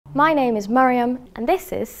My name is Mariam and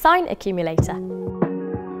this is Sign Accumulator.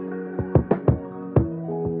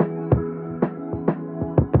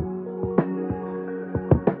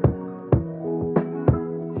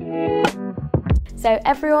 So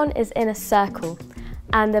everyone is in a circle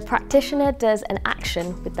and the practitioner does an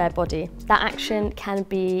action with their body. That action can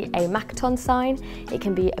be a Makaton sign, it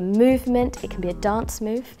can be a movement, it can be a dance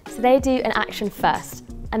move. So they do an action first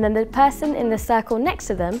and then the person in the circle next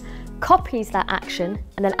to them copies that action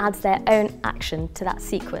and then adds their own action to that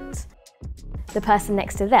sequence. The person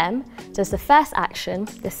next to them does the first action,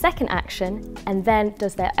 the second action, and then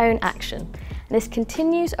does their own action. And this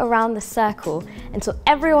continues around the circle until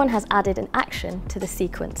everyone has added an action to the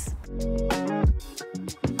sequence.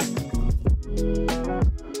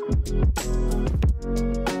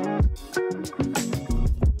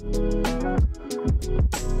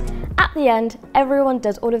 At the end, everyone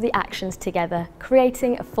does all of the actions together,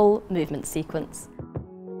 creating a full movement sequence.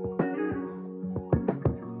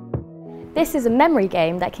 This is a memory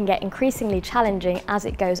game that can get increasingly challenging as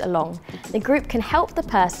it goes along. The group can help the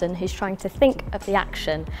person who's trying to think of the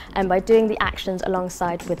action and by doing the actions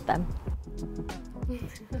alongside with them.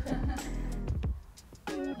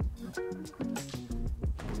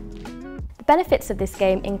 The benefits of this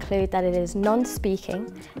game include that it is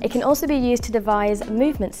non-speaking. It can also be used to devise a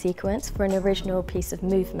movement sequence for an original piece of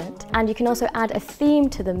movement. And you can also add a theme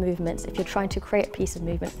to the movements if you're trying to create a piece of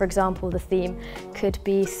movement. For example, the theme could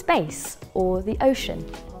be space or the ocean.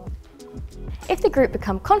 If the group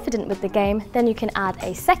become confident with the game, then you can add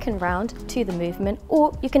a second round to the movement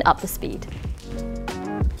or you can up the speed.